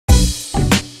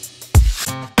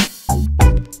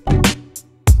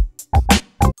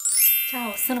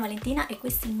sono Valentina e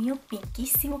questo è il mio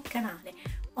pinchissimo canale.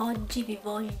 Oggi vi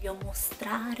voglio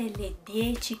mostrare le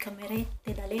 10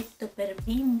 camerette da letto per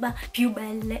bimba più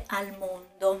belle al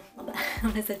mondo. Vabbè,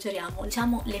 non esageriamo,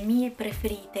 diciamo le mie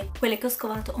preferite, quelle che ho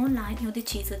scovato online e ho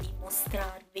deciso di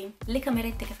mostrarvi. Le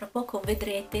camerette che fra poco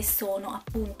vedrete sono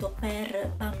appunto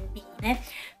per bambine,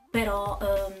 però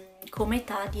come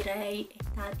età direi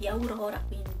età di Aurora,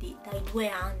 quindi dai 2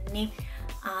 anni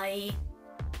ai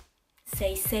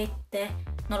 6-7,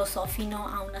 non lo so, fino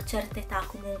a una certa età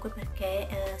comunque,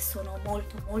 perché sono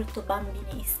molto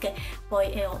bambinesche.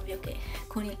 Poi è ovvio che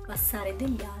con il passare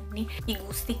degli anni i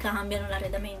gusti cambiano,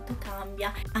 l'arredamento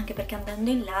cambia, anche perché andando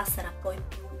in là sarà poi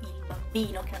più il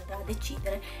bambino che andrà a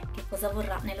decidere che cosa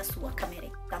vorrà nella sua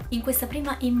cameretta. In questa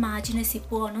prima immagine si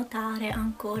può notare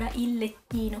ancora il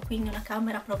lettino, quindi una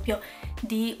camera proprio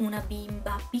di una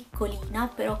bimba piccolina,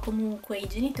 però comunque i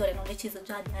genitori hanno deciso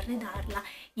già di arredarla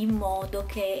in modo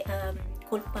che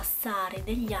col passare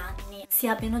degli anni si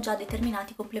abbiano già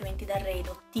determinati complementi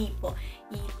d'arredo, tipo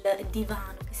il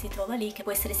divano che si trova lì, che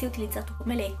può essere sia utilizzato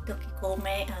come letto che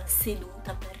come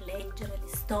seduta per leggere le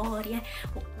storie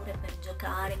oppure per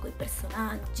giocare coi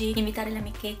personaggi, invitare le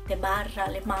amichette barra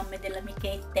le mamme delle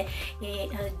amichette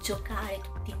e giocare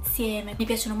tutti insieme. Mi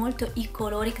piacciono molto i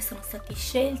colori che sono stati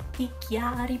scelti,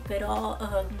 chiari però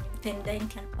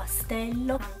tendenti al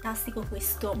pastello. Fantastico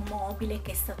questo mobile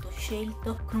che è stato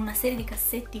scelto con una serie di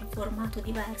cassetti in formato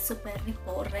diverso per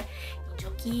riporre i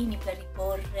giochini, per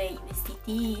riporre i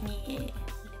vestitini e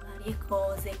varie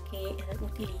cose che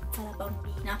utilizza la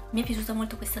bambina. Mi è piaciuta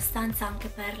molto questa stanza anche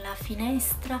per la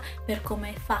finestra, per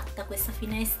come è fatta questa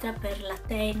finestra, per la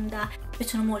tenda. Mi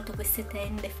piacciono molto queste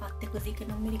tende fatte così, che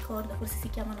non mi ricordo, forse si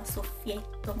chiamano a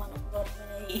soffietto, ma non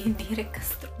vorrei dire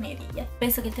castronerie.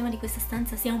 Penso che il tema di questa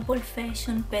stanza sia un po' il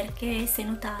fashion, perché se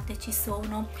notate ci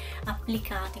sono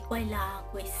applicati qua e là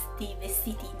questi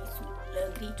vestitini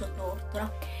sul grigio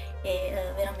tortora.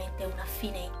 È veramente una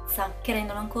finezza che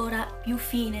rendono ancora più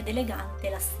fine ed elegante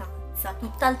la stanza.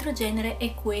 Tutt'altro genere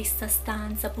è questa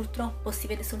stanza, purtroppo si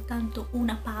vede soltanto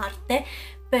una parte,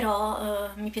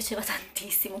 però mi piaceva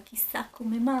tantissimo, chissà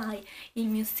come mai. Il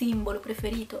mio simbolo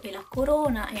preferito è la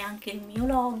corona e anche il mio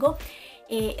logo,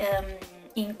 e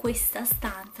in questa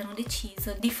stanza hanno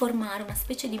deciso di formare una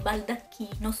specie di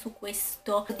baldacchino su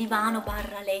questo divano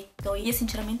barra letto. Io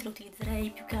sinceramente lo utilizzerei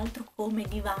più che altro come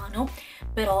divano,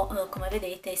 però come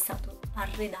vedete è stato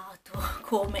arredato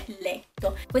come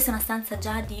letto. Questa è una stanza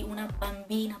già di una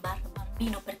bambina barra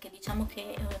bambino, perché diciamo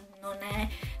che non è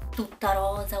tutta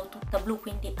rosa o tutta blu,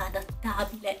 quindi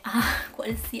adattabile a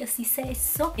qualsiasi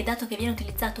sesso, e dato che viene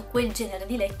utilizzato quel genere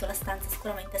di letto, la stanza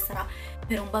sicuramente sarà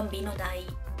per un bambino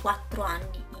dai 4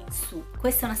 anni in su.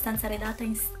 Questa è una stanza arredata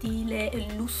in stile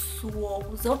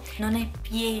lussuoso, non è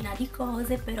piena di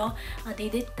cose, però ha dei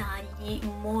dettagli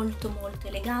molto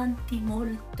eleganti,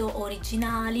 molto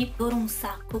originali. Adoro un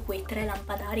sacco quei 3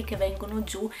 lampadari che vengono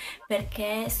giù,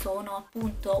 perché sono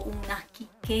appunto una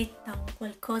chicchetta, un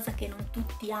qualcosa che non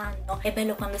tutti hanno. È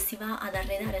bello quando si va ad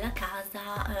arredare la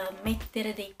casa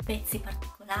mettere dei pezzi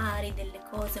particolari, delle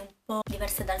cose un po'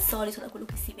 diverse dal solito, da quello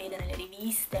che si vede nelle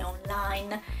riviste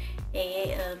online,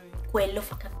 e quello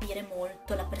fa capire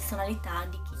molto la personalità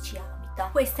di chi ci abita.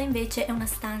 Questa invece è una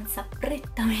stanza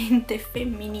prettamente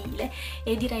femminile,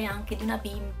 e direi anche di una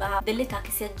bimba dell'età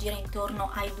che si aggira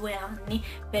intorno ai 2 anni,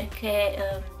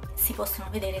 perché si possono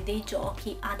vedere dei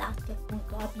giochi adatti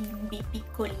appunto a bimbi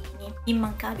piccolini.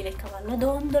 Immancabile il cavallo a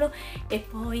dondolo, e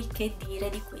poi che dire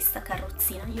di questa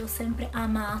carrozzina. Io ho sempre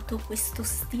amato questo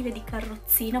stile di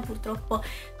carrozzina, purtroppo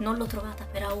non l'ho trovata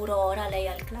per Aurora, lei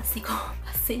ha il classico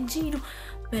passeggino,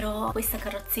 però questa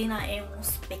carrozzina è uno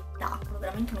spettacolo,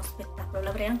 veramente uno spettacolo.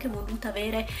 L'avrei anche voluta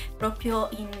avere proprio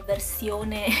in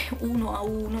versione 1 a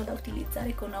 1 da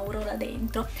utilizzare con Aurora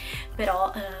dentro,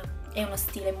 però è uno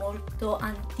stile molto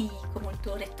antico,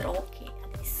 molto retro, che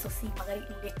adesso sì, magari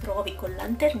le trovi col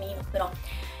lanternino, però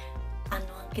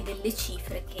hanno anche delle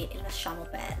cifre che lasciamo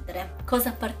perdere.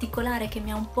 Cosa particolare che mi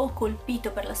ha un po'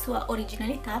 colpito per la sua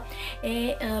originalità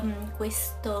è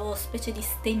questo specie di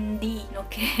stendino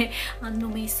che hanno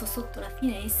messo sotto la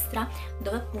finestra,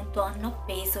 dove appunto hanno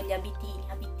appeso gli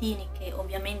abitini che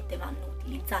ovviamente vanno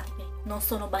utilizzati, non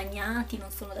sono bagnati,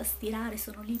 non sono da stirare,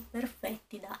 sono lì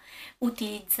perfetti da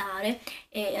utilizzare,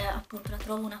 e appunto la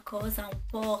trovo una cosa un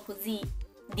po' così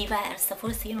diversa.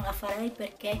 Forse io non la farei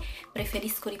perché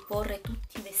preferisco riporre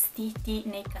tutti i vestiti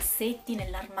nei cassetti,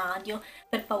 nell'armadio,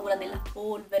 per paura della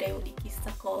polvere o di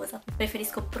chissà cosa.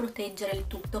 Preferisco proteggere il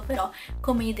tutto, però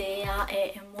come idea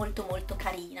è molto molto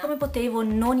carina. Come potevo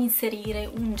non inserire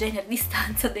un genere di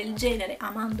stanza del genere,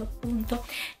 amando appunto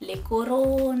le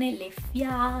corone, le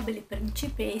fiabe, le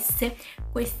principesse?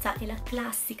 Questa è la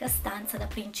classica stanza da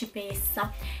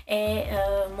principessa,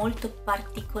 è molto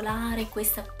particolare,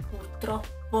 questa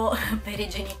purtroppo per i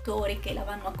genitori che la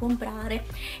vanno a comprare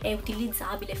è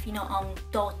utilizzabile fino a un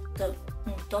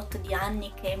tot di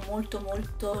anni, che è molto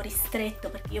molto ristretto,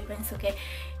 perché io penso che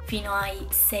fino ai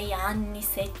 6 anni,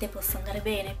 7 possa andare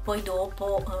bene, poi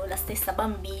dopo la stessa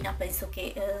bambina penso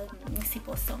che si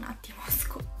possa un attimo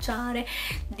scocciare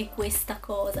di questa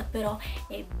cosa, però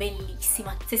è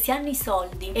bellissima. Se si hanno i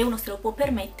soldi e uno se lo può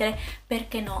permettere,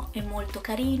 perché no? È molto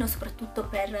carino, soprattutto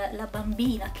per la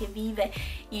bambina che vive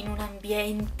in un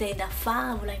ambiente da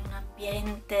favola, in un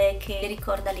ambiente che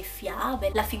ricorda le fiabe.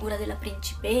 La figura della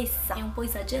principessa è un po'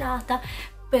 esagerata,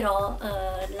 però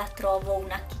la trovo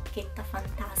una chicchetta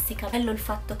fantastica. Bello il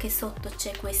fatto che sotto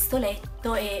c'è questo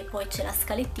letto e poi c'è la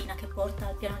scalettina che porta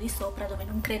al piano di sopra, dove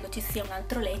non credo ci sia un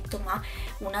altro letto ma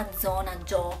una zona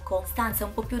gioco. Stanza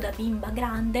un po' più da bimba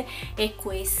grande, e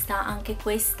questa, anche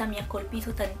questa mi ha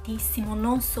colpito tantissimo,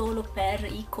 non solo per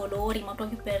i colori ma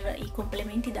proprio per i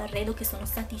complementi d'arredo che sono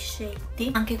stati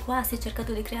scelti. Anche qua si è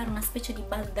cercato di creare una specie di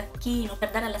baldacchino per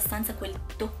dare alla stanza quel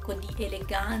tocco di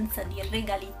eleganza, di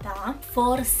regalità.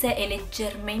 Forse è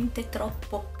leggermente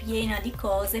troppo piena di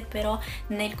cose, però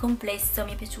nel complesso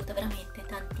mi è piaciuta veramente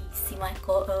tantissimo.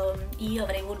 Ecco, io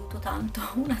avrei voluto tanto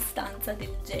una stanza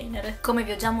del genere. Come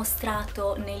vi ho già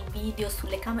mostrato nel video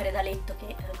sulle camere da letto,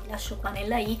 che vi lascio qua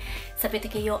nella i, sapete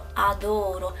che io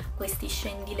adoro questi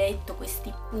scendiletto,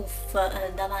 questi puff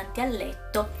davanti al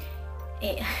letto,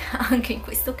 e anche in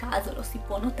questo caso lo si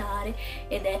può notare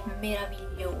ed è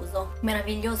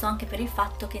meraviglioso anche per il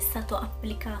fatto che è stato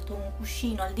applicato un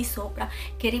cuscino al di sopra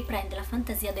che riprende la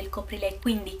fantasia del copriletto,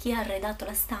 quindi chi ha arredato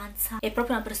la stanza è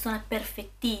proprio una persona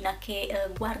perfettina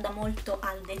che guarda molto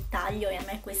al dettaglio, e a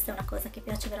me questa è una cosa che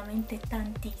piace veramente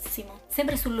tantissimo.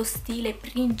 Sempre sullo stile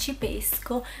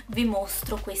principesco vi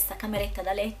mostro questa cameretta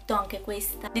da letto, anche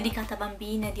questa dedicata a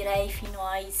bambine, direi fino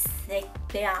ai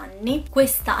 7 anni.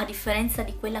 Questa, a differenza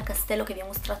di quella castello che vi ho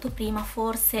mostrato prima,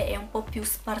 forse è un po' più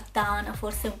spartana,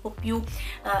 forse è un po' più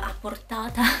a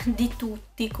portata di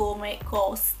tutti come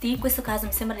costi. In questo caso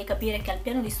mi sembra di capire che al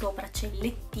piano di sopra c'è il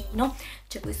lettino,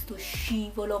 c'è questo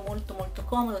scivolo molto molto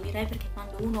comodo, direi, perché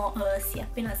quando uno si è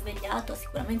appena svegliato ha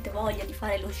sicuramente voglia di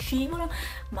fare lo scivolo,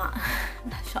 ma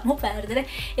lasciamo perdere.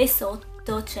 E sotto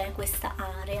c'è questa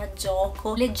area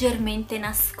gioco leggermente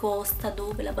nascosta,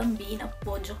 dove la bambina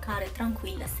può giocare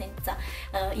tranquilla senza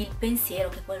il pensiero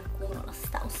che qualcuno la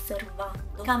sta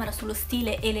osservando. Camera sullo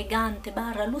stile elegante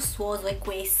barra lussuoso è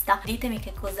questa. Ditemi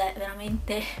che cos'è,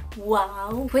 veramente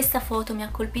wow. Questa foto mi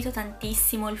ha colpito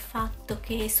tantissimo, il fatto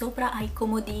che sopra ai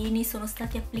comodini sono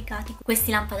stati applicati questi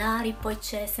lampadari, poi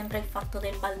c'è sempre il fatto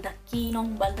del baldacchino,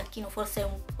 un baldacchino forse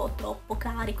un po' troppo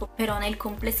carico, però nel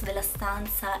complesso della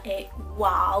stanza è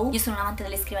wow. Io sono un amante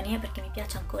delle scrivanie perché mi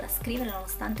piace ancora scrivere,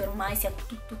 nonostante ormai sia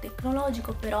tutto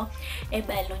tecnologico, però è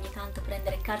bello ogni tanto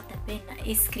prendere carta e penna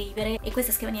e scrivere, e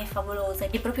questa scrivania è favolosa,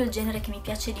 è proprio il genere che mi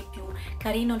piace di più.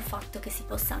 Carino il fatto che si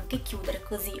possa anche chiudere,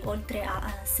 così oltre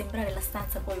a sembrare la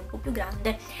stanza poi un po' più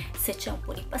grande, se c'è un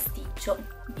po' di pasticcio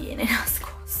viene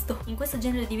nascosto. In questo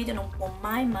genere di video non può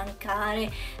mai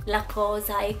mancare la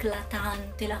cosa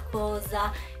eclatante, la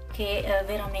cosa che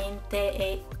veramente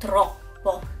è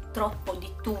troppo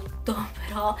di tutto,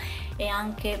 però è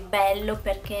anche bello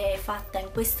perché è fatta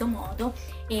in questo modo.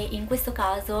 E in questo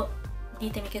caso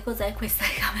ditemi che cos'è questa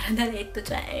camera da letto,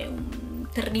 cioè è un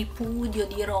tripudio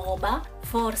di roba,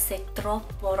 forse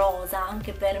troppo rosa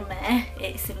anche per me,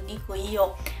 e se lo dico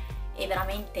io è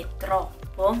veramente troppo.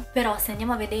 Però se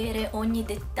andiamo a vedere ogni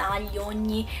dettaglio,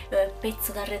 ogni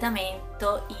pezzo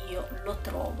d'arredamento, io lo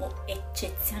trovo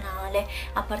eccezionale,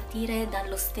 a partire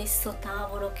dallo stesso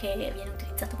tavolo che viene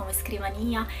utilizzato come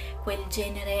scrivania, quel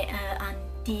genere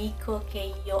antico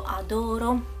che io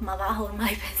adoro, ma va,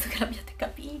 ormai penso che l'abbiate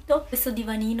capito. Questo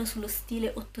divanino sullo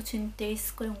stile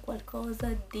ottocentesco è un qualcosa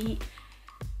di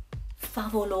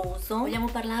favoloso. Vogliamo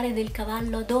parlare del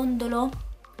cavallo a dondolo?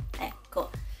 Ecco,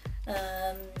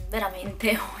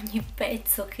 veramente ogni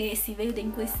pezzo che si vede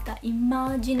in questa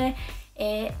immagine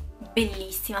è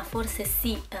bellissima. Forse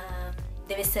sì,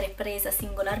 deve essere presa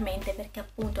singolarmente perché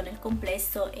appunto nel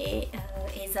complesso è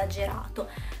esagerato,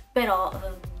 però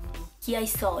chi ha i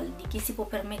soldi, chi si può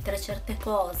permettere certe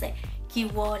cose, chi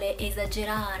vuole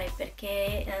esagerare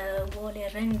perché vuole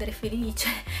rendere felice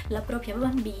la propria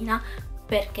bambina,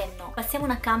 perché no? Passiamo a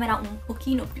una camera un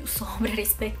pochino più sobria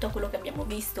rispetto a quello che abbiamo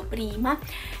visto prima,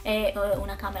 è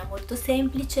una camera molto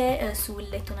semplice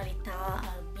sulle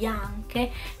tonalità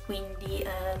bianche, quindi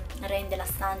rende la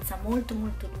stanza molto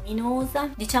luminosa.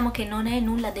 Diciamo che non è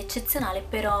nulla di eccezionale,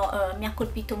 però mi ha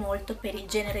colpito molto per il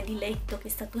genere di letto che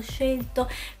è stato scelto,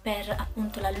 per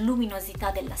appunto la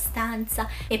luminosità della stanza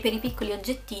e per i piccoli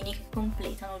oggettini che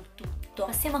completano il tutto.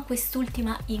 Passiamo a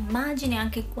quest'ultima immagine,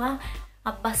 anche qua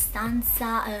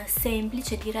abbastanza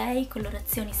semplice, direi,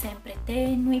 colorazioni sempre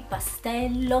tenui,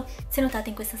 pastello. Se notate,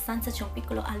 in questa stanza c'è un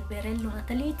piccolo alberello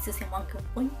natalizio, siamo anche un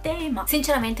po' in tema.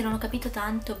 Sinceramente non ho capito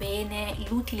tanto bene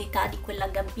l'utilità di quella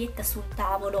gabbietta sul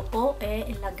tavolo, o è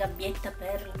la gabbietta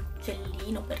per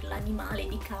l'uccellino, per l'animale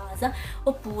di casa,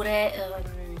 oppure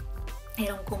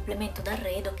era un complemento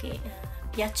d'arredo che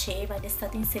piaceva ed è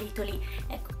stato inserito lì.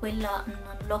 Ecco, quella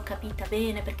non l'ho capita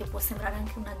bene, perché può sembrare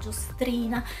anche una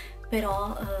giostrina,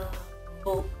 però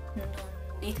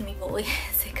ditemi voi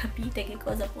se capite che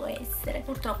cosa può essere.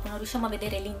 Purtroppo non riusciamo a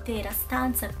vedere l'intera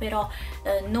stanza, però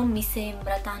non mi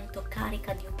sembra tanto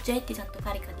carica di oggetti, tanto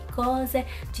carica di cose.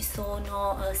 Ci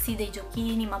sono sì dei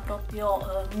giochini, ma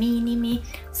proprio minimi.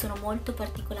 Sono molto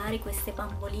particolari queste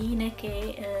bamboline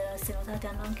che se notate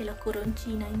hanno anche la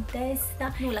coroncina in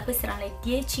testa. Nulla, queste erano le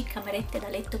 10 camerette da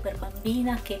letto per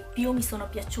bambina che più mi sono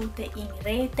piaciute in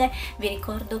rete. Vi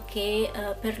ricordo che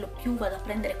per lo più vado a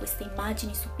prendere queste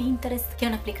immagini su Pinterest, che è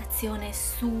un'applicazione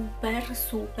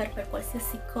super per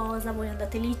qualsiasi cosa. Voi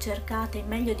andate lì, cercate il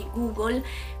meglio di Google.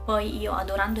 Poi io,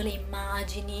 adorando le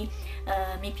immagini,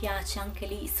 mi piace anche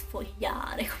lì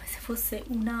sfogliare come se fosse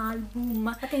un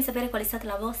album. Fatemi sapere qual è stata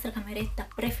la vostra cameretta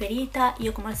preferita.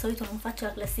 Io come al solito non faccio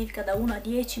la classifica da 1 a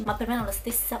 10, ma per me hanno la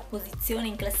stessa posizione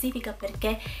in classifica,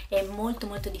 perché è molto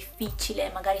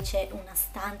difficile. Magari c'è una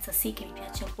stanza sì che mi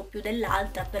piace un po' più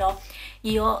dell'altra, però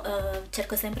io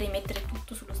cerco sempre di mettere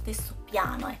tutto sullo stesso piano.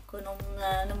 Ecco, non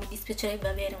mi dispiacerebbe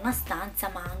avere una stanza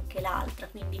ma anche l'altra,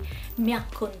 quindi mi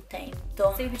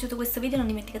accontento. Se vi è piaciuto questo video non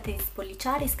dimenticate di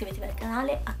spolliciare, iscrivetevi al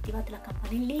canale, attivate la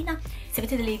campanellina. Se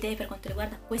avete delle idee per quanto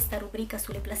riguarda questa rubrica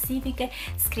sulle classifiche,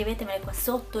 scrivetemele qua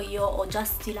sotto. Io ho già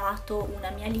stilato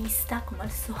una mia lista come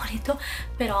al solito,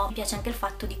 però mi piace anche il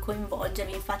fatto di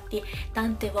coinvolgervi. Infatti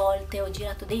tante volte ho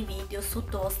girato dei video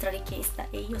sotto vostra richiesta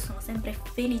e io sono sempre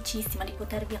felicissima di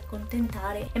potervi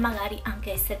accontentare e magari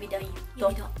anche esservi d'aiuto. Io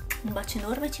vi do un bacio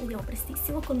enorme, ci vediamo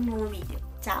prestissimo con un nuovo video.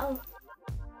 Ciao!